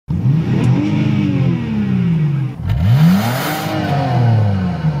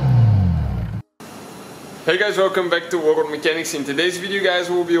Hey guys, welcome back to World Mechanics. In today's video guys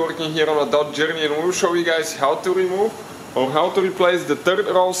we'll be working here on a Dodge Journey and we'll show you guys how to remove or how to replace the third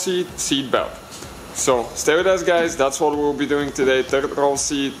row seat belt. So stay with us guys, that's what we'll be doing today. Third row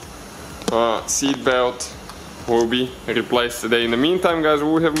seat belt will be replaced today. In the meantime guys,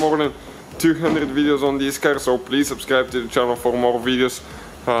 we'll have more than 200 videos on this car, so please subscribe to the channel for more videos.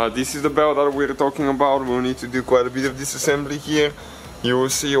 This is the belt that we're talking about. We'll need to do quite a bit of disassembly here. You will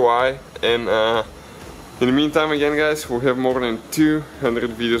see why. And in the meantime again guys, we have more than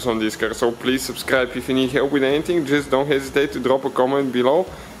 200 videos on this car, so please subscribe. If you need help with anything, just don't hesitate to drop a comment below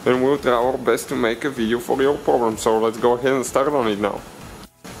and we'll try our best to make a video for your problem. So let's go ahead and start on it now.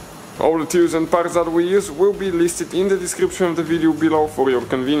 All the tools and parts that we use will be listed in the description of the video below for your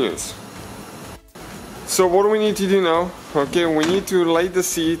convenience. So what do we need to do now? Okay, we need to lay the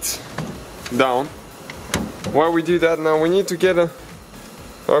seat down. While we do that now, we need to get a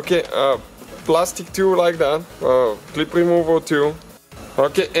plastic tool like that, clip removal tool.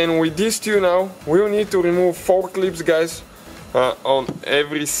 Okay, and with this tool now, we'll need to remove 4 clips guys on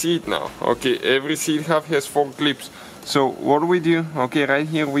every seat now. Okay, every seat has 4 clips. So what do we do? Okay, right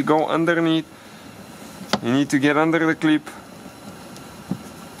here we go underneath. You need to get under the clip.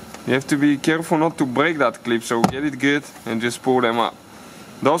 You have to be careful not to break that clip, so get it good and just pull them up.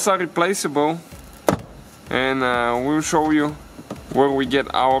 Those are replaceable, and we'll show you where we get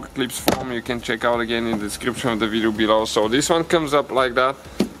our clips from. You can check out again in the description of the video below. So this one comes up like that.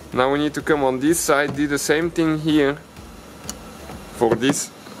 Now we need to come on this side, do the same thing here for this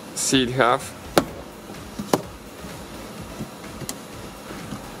seat half.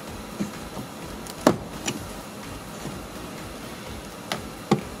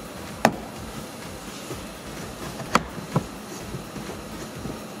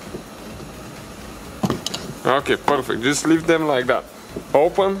 Okay, perfect. Just leave them like that.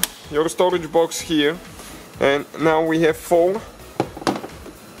 Open your storage box here, and now we have 4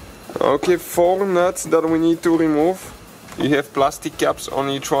 nuts that we need to remove. You have plastic caps on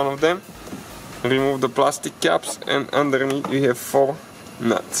each one of them. Remove the plastic caps, and underneath you have 4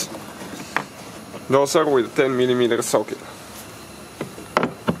 nuts. Those are with a 10mm socket.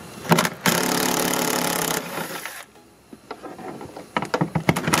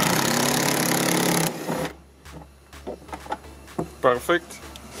 Perfect.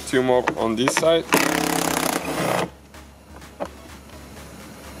 2 more on this side.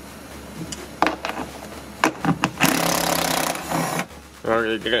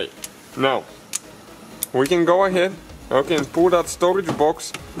 Okay, great. Now we can go ahead, and pull that storage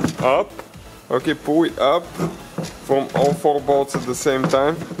box up. Okay, pull it up from all 4 bolts at the same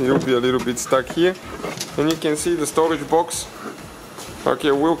time. You'll be a little bit stuck here, and you can see the storage box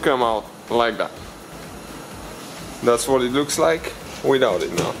will come out like that. That's what it looks like without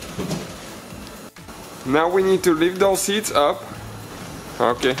it now. Now we need to lift those seats up,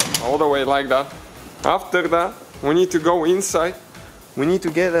 all the way like that. After that, we need to go inside. We need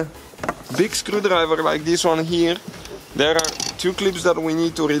to get a big screwdriver like this one here. There are 2 clips that we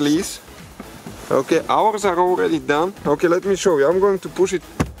need to release. Okay, ours are already done. Okay, let me show you. I'm going to push it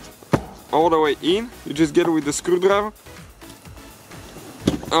all the way in. You just get it with the screwdriver.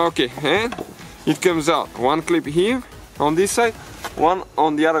 Okay, and it comes out. 1 clip here on this side, 1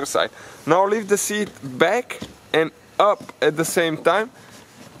 on the other side. Now lift the seat back and up at the same time.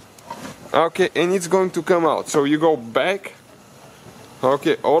 Okay, and it's going to come out. So you go back,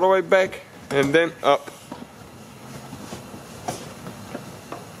 all the way back, and then up.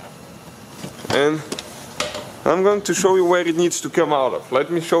 And I'm going to show you where it needs to come out of.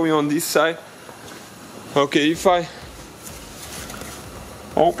 Let me show you on this side. Okay, if I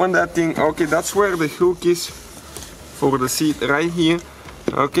open that thing, that's where the hook is for the seat, right here.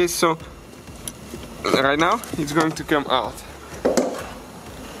 Okay, so right now it's going to come out.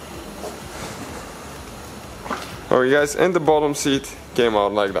 Okay guys, and the bottom seat came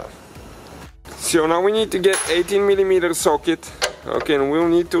out like that. So now we need to get 18mm socket, and we'll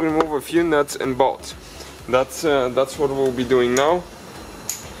need to remove a few nuts and bolts. That's what we'll be doing now.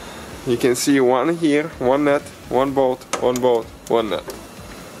 You can see 1 here, 1 nut, 1 bolt, 1 bolt, 1 nut.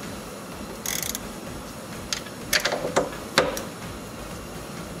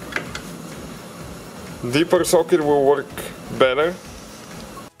 Deeper socket will work better.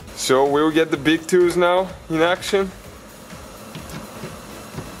 So we'll get the big tools now in action.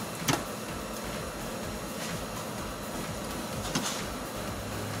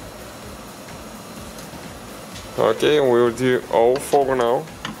 Okay, we'll do all 4 now.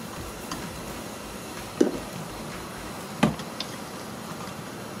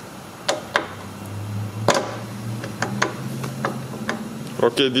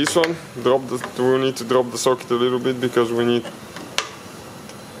 Okay, this one, we need to drop the socket a little bit because we need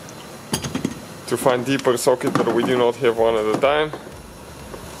to find deeper socket, but we do not have one at a time.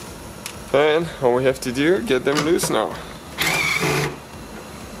 And all we have to do, get them loose now.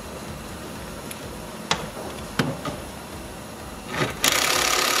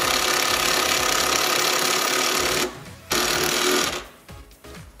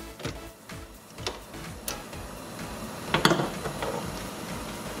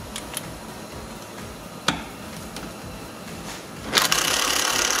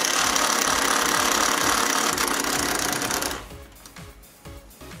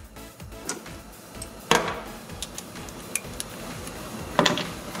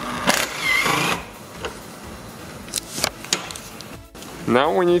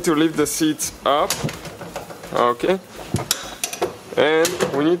 Now we need to lift the seats up, okay, and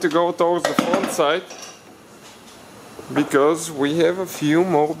we need to go towards the front side because we have a few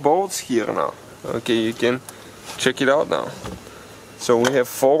more bolts here now. Okay, you can check it out now. So we have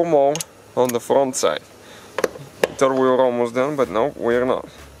 4 more on the front side. I thought we were almost done, but no, we're not.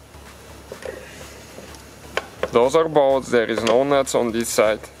 Those are bolts, there is no nuts on this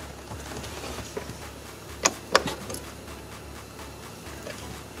side.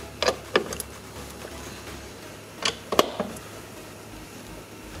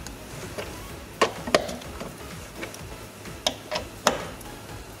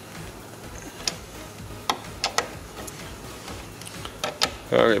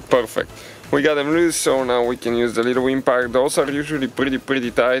 Okay, perfect. We got them loose, so now we can use the little impact. Those are usually pretty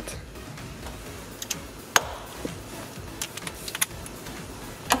tight.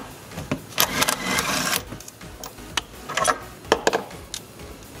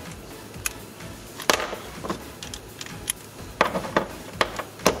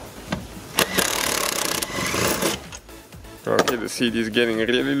 Okay, the seat is getting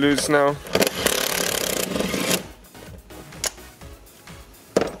really loose now.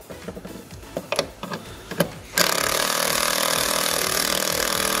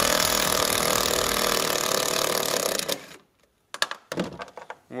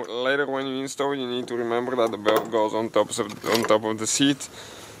 Later when you install, you need to remember that the belt goes on top of the seat,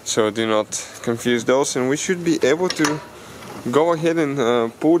 so do not confuse those, and we should be able to go ahead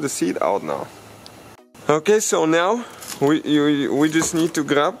and pull the seat out now. Okay, so now we just need to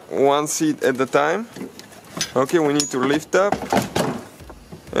grab one seat at a time. Okay, we need to lift up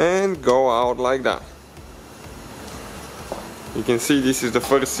and go out like that. You can see this is the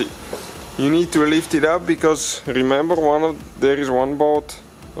first seat. You need to lift it up because remember there is one bolt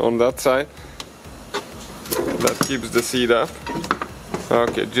on that side that keeps the seat up.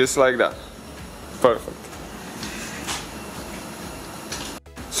 Okay, just like that. Perfect.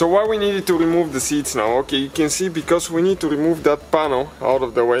 So why we needed to remove the seats now? Okay, you can see because we need to remove that panel out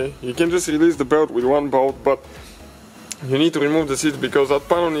of the way. You can just release the belt with one bolt, but you need to remove the seats because that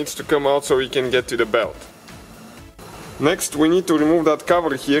panel needs to come out so we can get to the belt. Next we need to remove that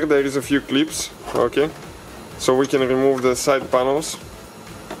cover here. There is a few clips, okay, so we can remove the side panels.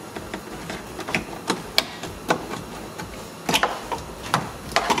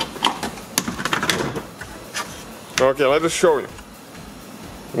 Okay, let us show you.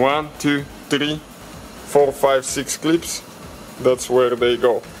 1, 2, 3, 4, 5, 6 clips. That's where they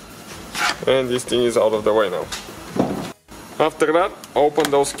go. And this thing is out of the way now. After that,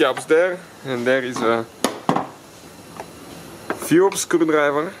 open those caps there, and there is a Phillips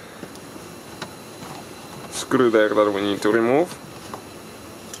screwdriver. Screw there that we need to remove.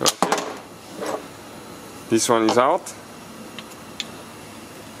 Okay. This one is out.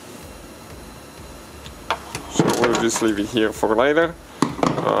 We'll just leave it here for later.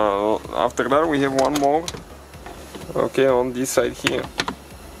 After that we have one more, okay, on this side here.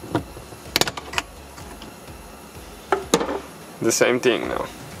 The same thing now.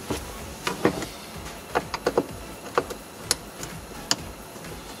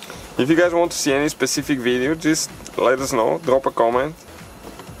 If you guys want to see any specific video, just let us know, drop a comment,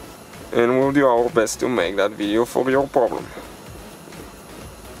 and we'll do our best to make that video for your problem.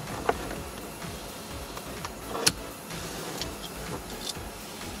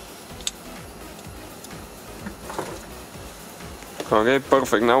 Okay,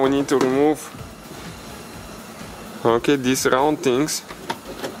 perfect. Now we need to remove, okay, these round things.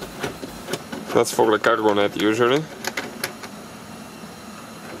 That's for the cargo net usually.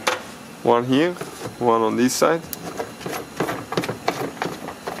 One here, one on this side.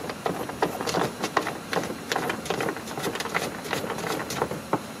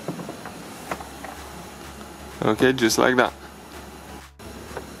 Okay, just like that.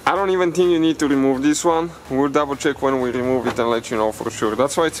 I don't even think you need to remove this one. We'll double check when we remove it and let you know for sure.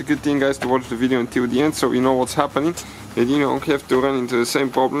 That's why it's a good thing, guys, to watch the video until the end so you know what's happening and you don't have to run into the same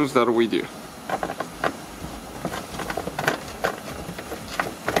problems that we do.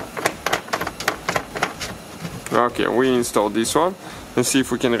 Okay, we installed this one and see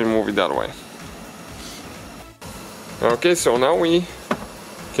if we can remove it that way. Okay, so now we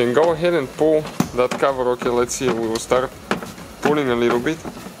can go ahead and pull that cover. Okay, let's see, we will start pulling a little bit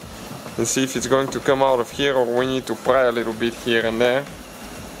and see if it's going to come out of here, or we need to pry a little bit here and there.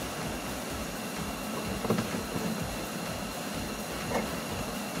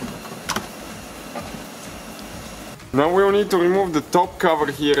 Now we'll need to remove the top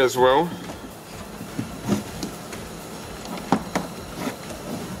cover here as well.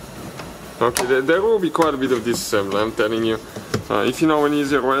 Okay, there will be quite a bit of disassembly, I'm telling you. If you know an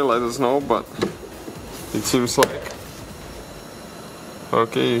easier way, let us know, but it seems like...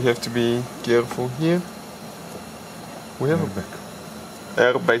 Okay, you have to be careful here. We have a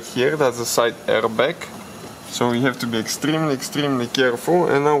airbag here, that's a side airbag. So you have to be extremely careful.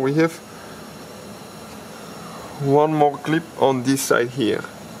 And now we have one more clip on this side here.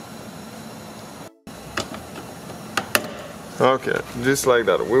 Okay, just like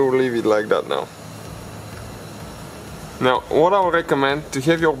that. We will leave it like that now. Now, what I would recommend, to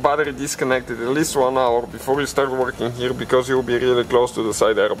have your battery disconnected at least 1 hour before you start working here, because you'll be really close to the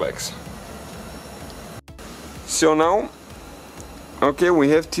side airbags. So now, okay, we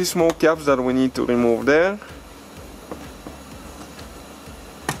have 2 small caps that we need to remove there.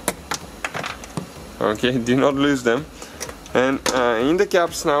 Okay, do not lose them. And in the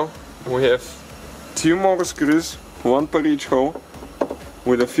caps now, we have 2 more screws, 1 per each hole,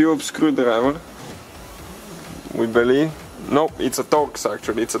 with a Phillips screwdriver. We believe. Nope, it's a Torx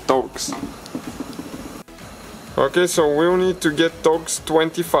actually, it's a Torx. Okay, so we'll need to get Torx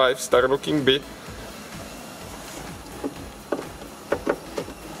 25, start looking bit.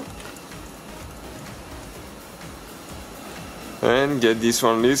 And get this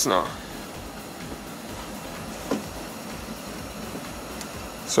one loose now.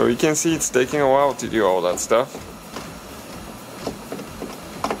 So you can see it's taking a while to do all that stuff.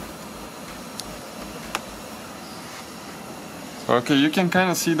 Okay, you can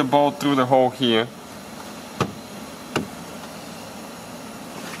kind of see the bolt through the hole here.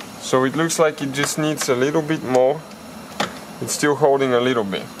 So it looks like it just needs a little bit more. It's still holding a little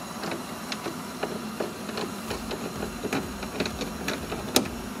bit.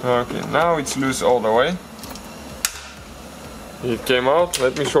 Okay, now it's loose all the way. It came out.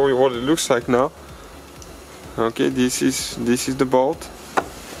 Let me show you what it looks like now. Okay, this is the bolt.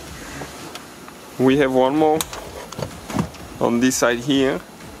 We have one more on this side here.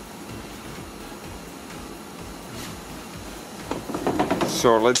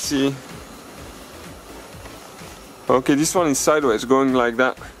 So let's see. Okay, this one is sideways, going like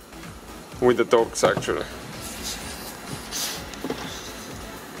that with the Torx actually.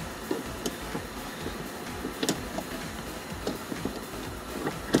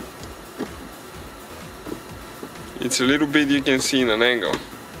 It's a little bit, you can see in an angle.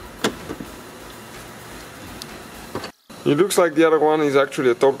 It looks like the other one is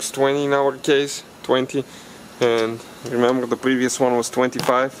actually a Torx 20 in our case, 20, and remember the previous one was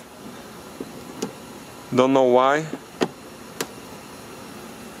 25. Don't know why.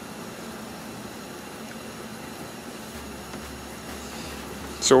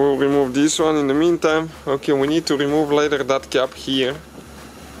 So we'll remove this one in the meantime. Okay, we need to remove later that cap here,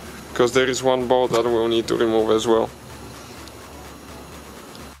 because there is one bolt that we'll need to remove as well.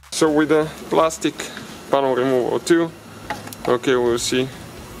 So with the plastic panel removal too, okay, we'll see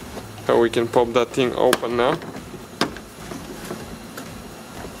how we can pop that thing open now.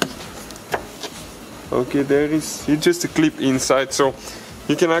 Okay, it's just a clip inside, so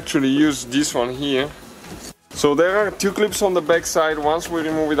you can actually use this one here. So there are 2 clips on the back side. Once we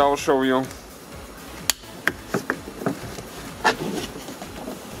remove it, I'll show you.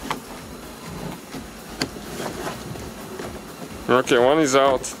 Okay, one is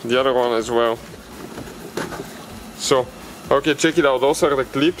out, the other one as well. So, okay, check it out. Those are the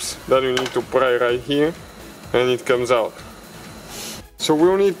clips that you need to pry right here, and it comes out. So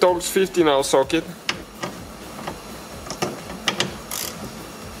we'll need Torx 50 now socket.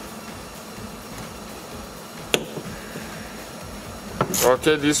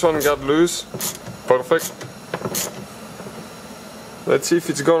 Okay, this one got loose. Perfect. Let's see if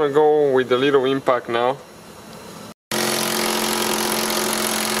it's gonna go with the little impact now.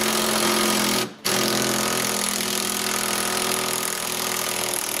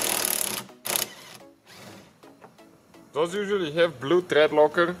 Those Those usually have blue thread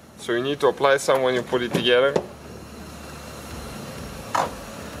locker, so you need to apply some when you put it together.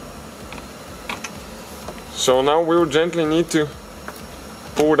 So now we'll gently need to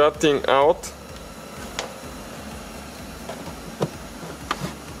pull that thing out.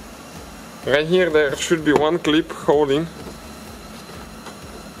 Right here there should be one clip holding.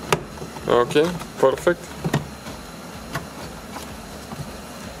 Okay, perfect.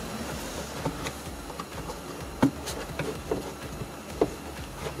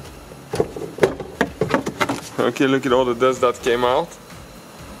 Okay, look at all the dust that came out.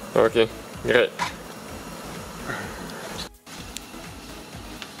 Okay, great.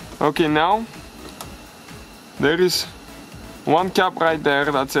 Okay, now there is one cap right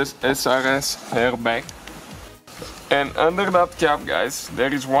there that says SRS airbag. And under that cap, guys,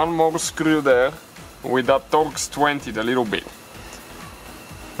 there is one more screw there with that Torx 20, the little bit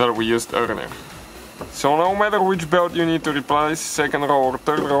that we used earlier. So no matter which belt you need to replace, second row or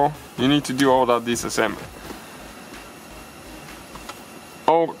third row, you need to do all that disassembly.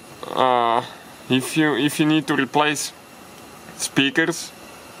 Or if you need to replace speakers,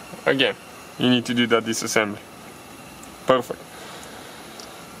 again, you need to do that disassembly. Perfect.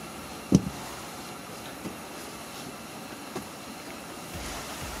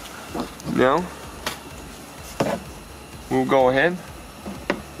 Now we'll go ahead.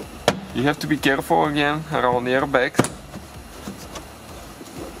 You have to be careful again around the airbag.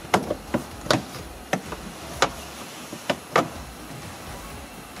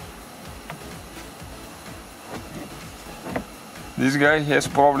 This guy has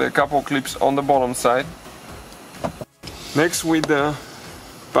probably a couple clips on the bottom side. Next, with the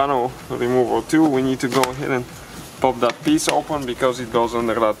panel removal tool, we need to go ahead and pop that piece open because it goes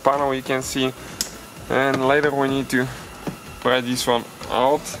under that panel, you can see. And later we need to pry this one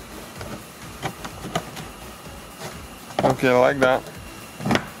out. Okay, like that.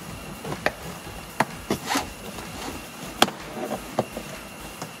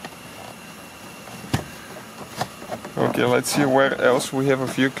 Okay, let's see where else we have a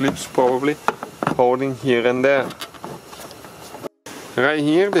few clips probably holding here and there. Right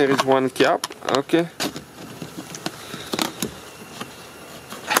here there is one cap, okay,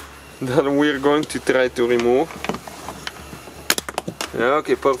 that we're going to try to remove.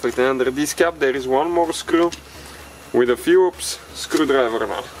 Okay, perfect. And under this cap there is one more screw with a Phillips screwdriver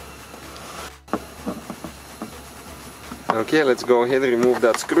now. Okay, let's go ahead and remove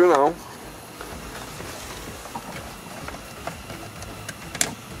that screw now.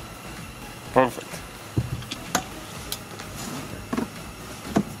 Perfect.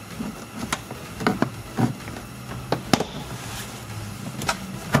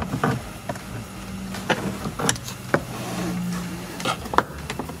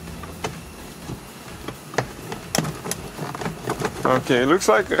 Okay, looks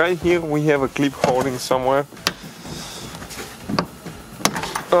like right here we have a clip holding somewhere.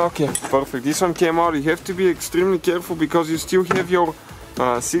 Okay, perfect. This one came out. You have to be extremely careful because you still have your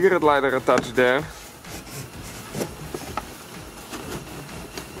cigarette lighter attached there.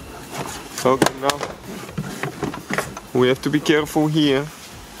 Okay, now we have to be careful here.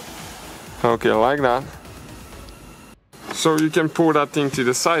 Okay, like that. So you can pull that thing to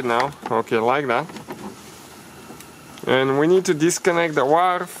the side now. Okay, like that. And we need to disconnect the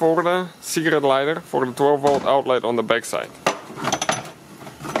wire for the cigarette lighter for the 12-volt outlet on the back side.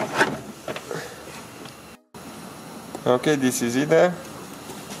 Okay, this is it there.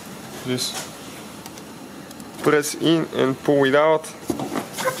 Just press in and pull it out.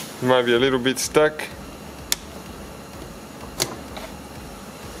 It might be a little bit stuck.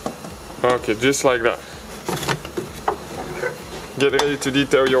 Okay, just like that. Get ready to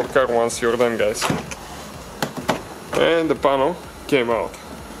detail your car once you're done, guys. And the panel came out.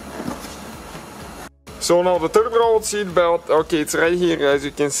 So now the third row seat belt, okay, it's right here, as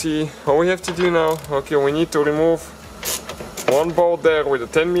you can see. All we have to do now, okay, we need to remove one bolt there with a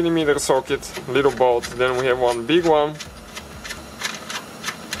 10mm socket, little bolt. Then we have one big one.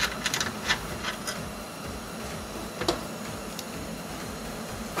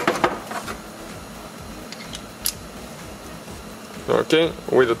 Okay,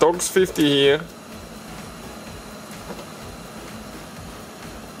 with the Torx 50 here.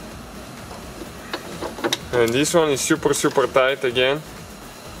 And this one is super tight again.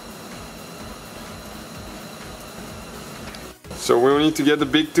 So we'll need to get the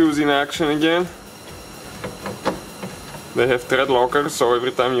big tools in action again. They have thread lockers, so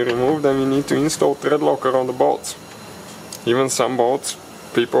every time you remove them you need to install thread locker on the bolts. Even some bolts,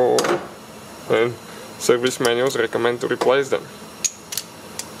 people and service manuals recommend to replace them.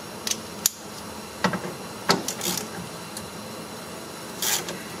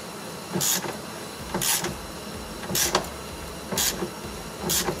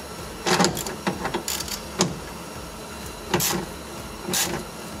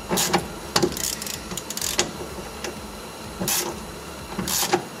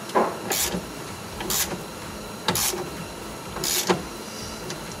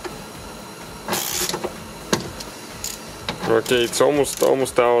 Okay, it's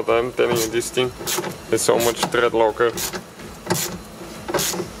almost out. I'm telling you, this thing has so much thread locker.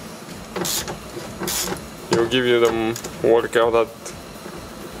 It'll give you the workout that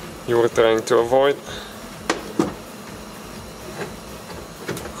you were trying to avoid.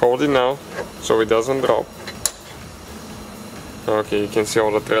 Hold it now so it doesn't drop. Okay, you can see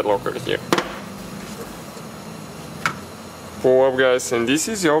all the thread locker here. Pull up, guys, and this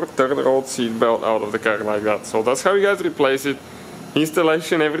is your third row seat belt out of the car like that. So that's how you guys replace it.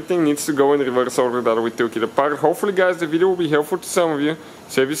 Installation, everything needs to go in reverse order that we took it apart. Hopefully, guys, the video will be helpful to some of you.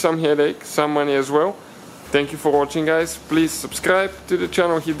 Save you some headache, some money as well. Thank you for watching, guys. Please subscribe to the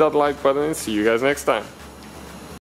channel, hit that like button, and see you guys next time.